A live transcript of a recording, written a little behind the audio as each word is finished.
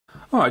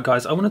Alright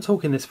guys, I want to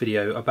talk in this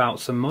video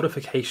about some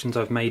modifications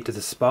I've made to the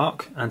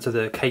Spark and to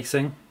the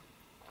casing,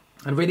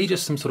 and really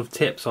just some sort of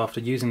tips after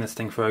using this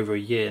thing for over a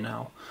year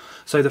now.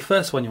 So the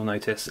first one you'll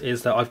notice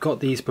is that I've got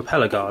these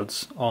propeller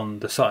guards on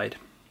the side.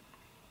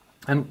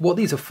 And what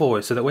these are for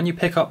is so that when you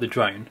pick up the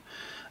drone,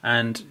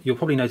 and you'll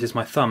probably notice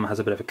my thumb has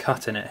a bit of a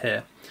cut in it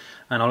here,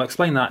 and I'll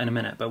explain that in a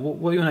minute, but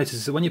what you'll notice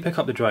is that when you pick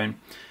up the drone,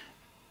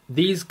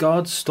 these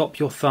guards stop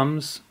your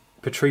thumbs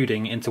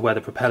protruding into where the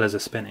propellers are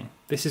spinning.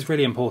 This is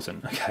really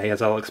important, okay,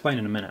 as I'll explain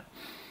in a minute.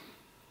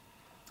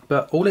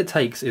 But all it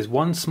takes is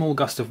one small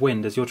gust of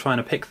wind as you're trying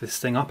to pick this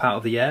thing up out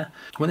of the air.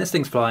 When this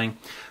thing's flying,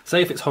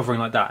 say if it's hovering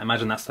like that,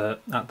 imagine that's the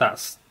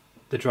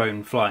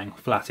drone flying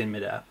flat in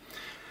midair.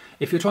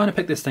 If you're trying to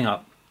pick this thing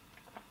up,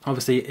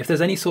 obviously if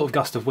there's any sort of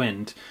gust of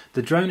wind,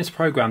 the drone is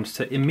programmed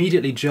to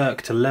immediately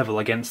jerk to level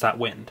against that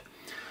wind.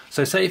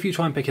 So say if you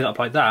try and pick it up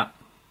like that,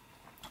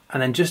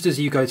 and then just as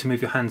you go to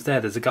move your hands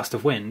there's a gust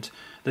of wind,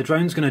 the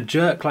drone's going to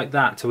jerk like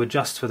that to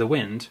adjust for the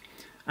wind,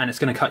 and it's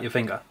going to cut your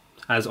finger.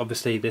 As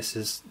obviously you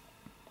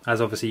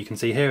can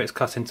see here, it's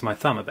cut into my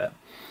thumb a bit.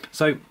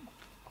 So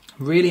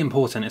really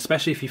important,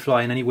 especially if you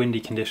fly in any windy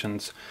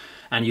conditions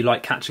and you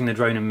like catching the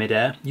drone in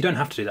midair. You don't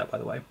have to do that, by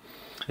the way.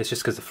 It's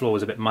just because the floor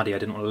was a bit muddy, I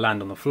didn't want to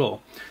land on the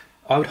floor.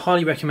 I would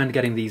highly recommend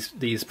getting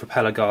these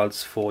propeller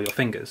guards for your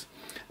fingers.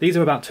 These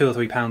are about £2 or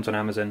 £3 on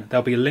Amazon.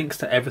 There'll be links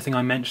to everything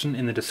I mention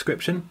in the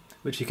description,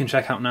 which you can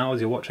check out now as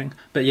you're watching.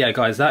 But yeah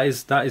guys, that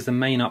is the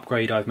main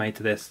upgrade I've made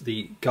to this,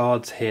 the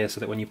guards here,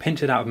 so that when you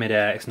pinch it out of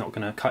midair it's not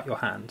going to cut your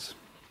hands.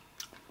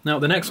 Now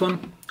the next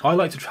one, I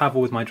like to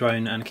travel with my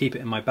drone and keep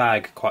it in my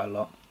bag quite a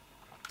lot,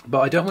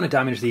 but I don't want to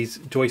damage these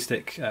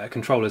joystick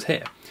controllers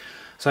here.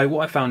 So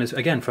what I found is,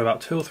 again, for about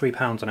 £2 or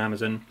 £3 on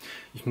Amazon,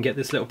 you can get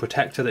this little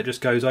protector that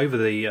just goes over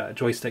the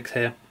joysticks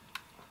here.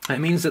 And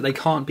it means that they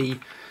can't be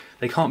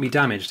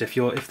damaged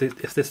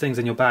if this thing's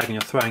in your bag and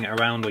you're throwing it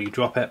around or you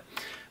drop it.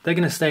 They're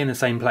going to stay in the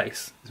same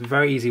place. It's a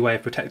very easy way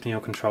of protecting your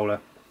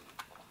controller.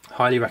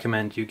 Highly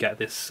recommend you get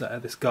this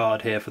this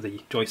guard here for the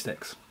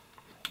joysticks.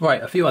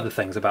 Right, a few other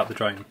things about the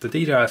drone. The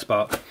DJI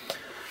Spark.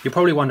 You're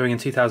probably wondering in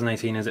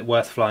 2018, is it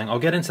worth flying? I'll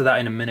get into that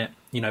in a minute,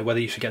 you know, whether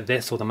you should get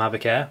this or the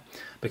Mavic Air,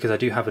 because I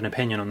do have an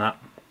opinion on that.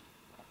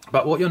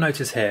 But what you'll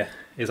notice here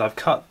is I've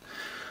cut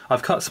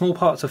small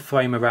parts of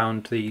frame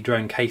around the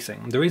drone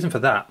casing. The reason for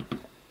that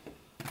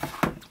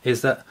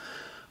is that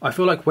I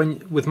feel like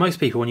with most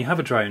people, when you have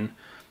a drone,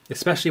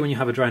 especially when you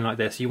have a drone like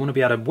this, you want to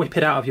be able to whip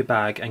it out of your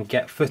bag and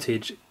get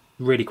footage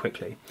really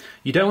quickly.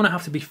 You don't want to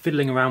have to be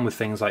fiddling around with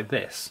things like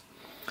this.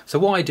 So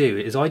what I do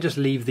is I just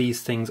leave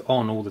these things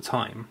on all the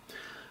time.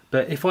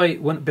 But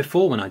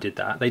before when I did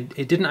that,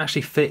 it didn't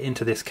actually fit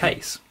into this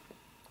case.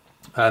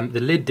 The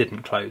lid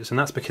didn't close, and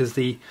that's because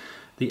the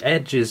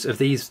edges of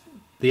these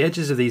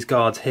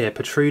guards here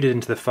protruded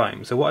into the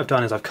foam. So what I've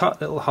done is I've cut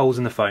little holes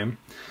in the foam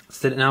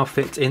so that it now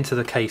fits into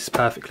the case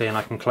perfectly, and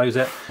I can close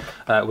it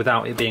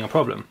without it being a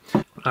problem.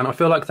 And I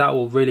feel like that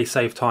will really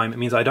save time. It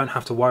means I don't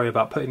have to worry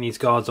about putting these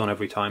guards on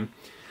every time.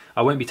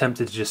 I won't be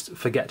tempted to just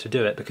forget to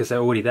do it because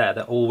they're already there,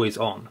 they're always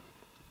on.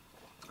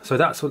 So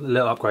that's what the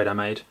little upgrade I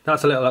made.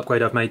 That's a little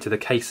upgrade I've made to the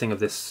casing of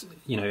this,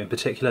 you know, in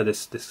particular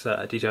this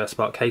DJI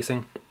Spark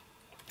casing.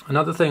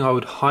 Another thing I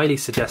would highly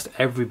suggest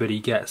everybody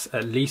gets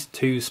at least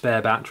 2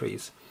 spare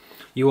batteries.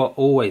 You are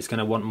always going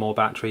to want more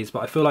batteries,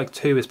 but I feel like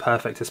 2 is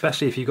perfect,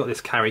 especially if you've got this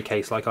carry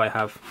case like I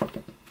have,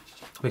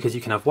 because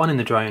you can have one in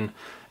the drone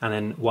and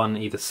then one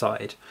either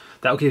side.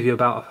 That'll give you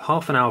about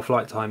half an hour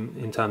flight time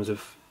in terms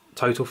of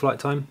total flight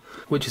time,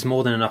 which is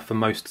more than enough for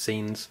most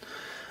scenes.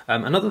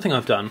 Another thing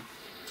I've done,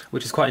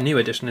 which is quite a new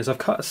addition, is I've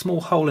cut a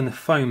small hole in the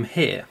foam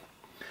here.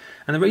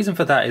 And the reason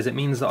for that is it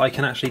means that I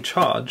can actually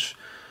charge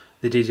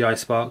the DJI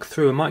Spark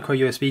through a micro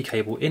USB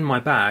cable in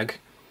my bag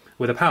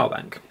with a power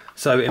bank.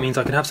 So it means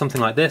I could have something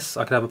like this,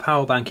 I could have a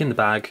power bank in the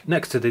bag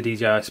next to the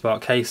DJI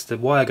Spark case, the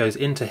wire goes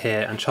into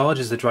here and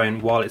charges the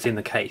drone while it's in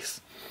the case.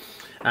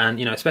 And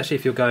you know, especially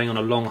if you're going on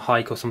a long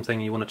hike or something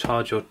and you want to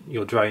charge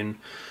your drone,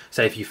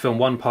 say if you film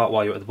one part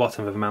while you're at the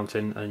bottom of a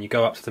mountain and you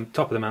go up to the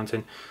top of the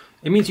mountain,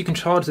 it means you can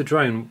charge the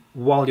drone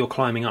while you're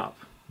climbing up,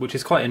 which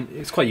is quite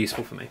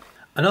useful for me.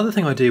 Another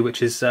thing I do,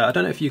 which is, I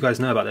don't know if you guys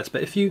know about this,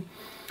 but if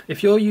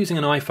you're using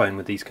an iPhone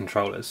with these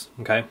controllers,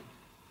 okay,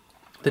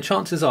 the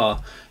chances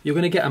are you're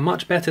going to get a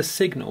much better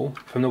signal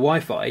from the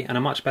Wi-Fi and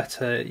a much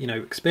better, you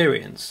know,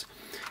 experience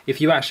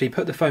if you actually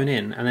put the phone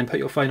in and then put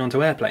your phone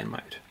onto airplane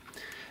mode.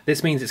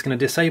 This means it's going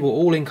to disable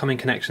all incoming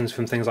connections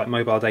from things like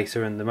mobile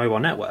data and the mobile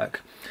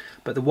network,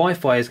 but the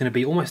Wi-Fi is going to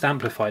be almost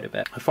amplified a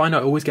bit. I find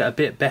I always get a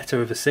bit better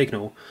of a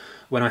signal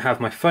when I have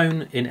my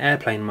phone in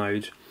airplane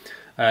mode.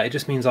 It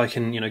just means I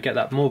can, you know, get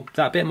that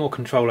bit more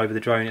control over the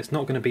drone. It's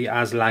not going to be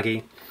as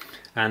laggy,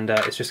 and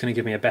it's just going to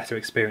give me a better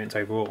experience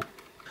overall.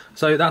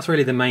 So that's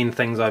really the main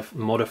things I've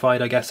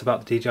modified, I guess,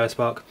 about the DJI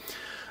Spark.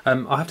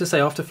 I have to say,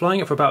 after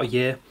flying it for about a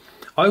year,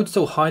 I would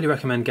still highly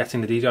recommend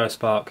getting the DJI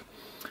Spark,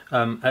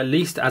 at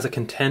least as a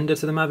contender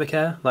to the Mavic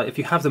Air. Like, if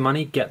you have the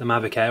money, get the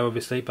Mavic Air,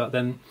 obviously, but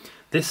then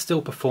this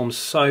still performs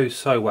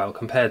so well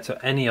compared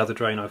to any other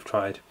drone I've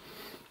tried.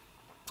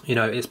 You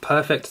know, it's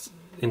perfect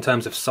in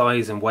terms of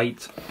size and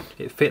weight.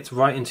 It fits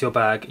right into your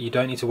bag. You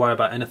don't need to worry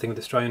about anything with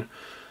this drone.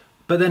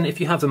 But then if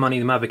you have the money,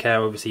 the Mavic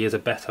Air obviously is a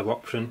better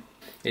option.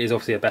 It is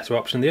obviously a better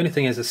option. The only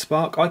thing is the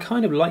Spark, I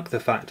kind of like the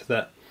fact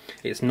that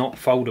it's not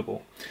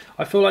foldable.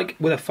 I feel like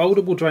with a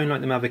foldable drone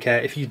like the Mavic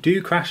Air, if you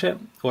do crash it,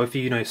 or if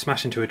you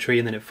smash into a tree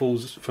and then it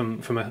falls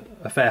from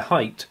a fair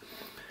height,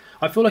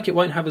 I feel like it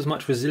won't have as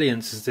much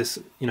resilience as this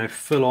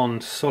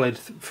full-on solid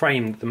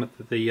frame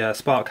the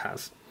Spark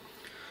has.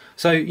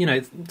 So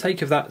take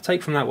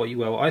from that what you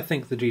will. I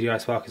think the DJI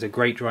Spark is a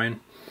great drone.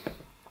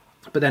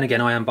 But then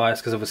again, I am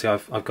biased because obviously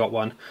I've got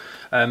one.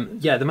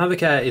 Yeah, the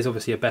Mavic Air is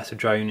obviously a better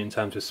drone in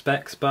terms of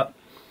specs, but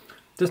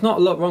there's not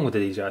a lot wrong with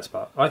the DJI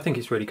Spark. I think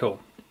it's really cool.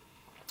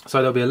 So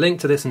there'll be a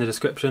link to this in the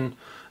description,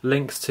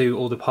 links to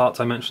all the parts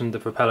I mentioned, the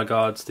propeller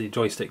guards, the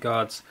joystick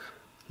guards.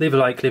 Leave a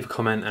like, leave a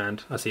comment,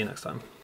 and I'll see you next time.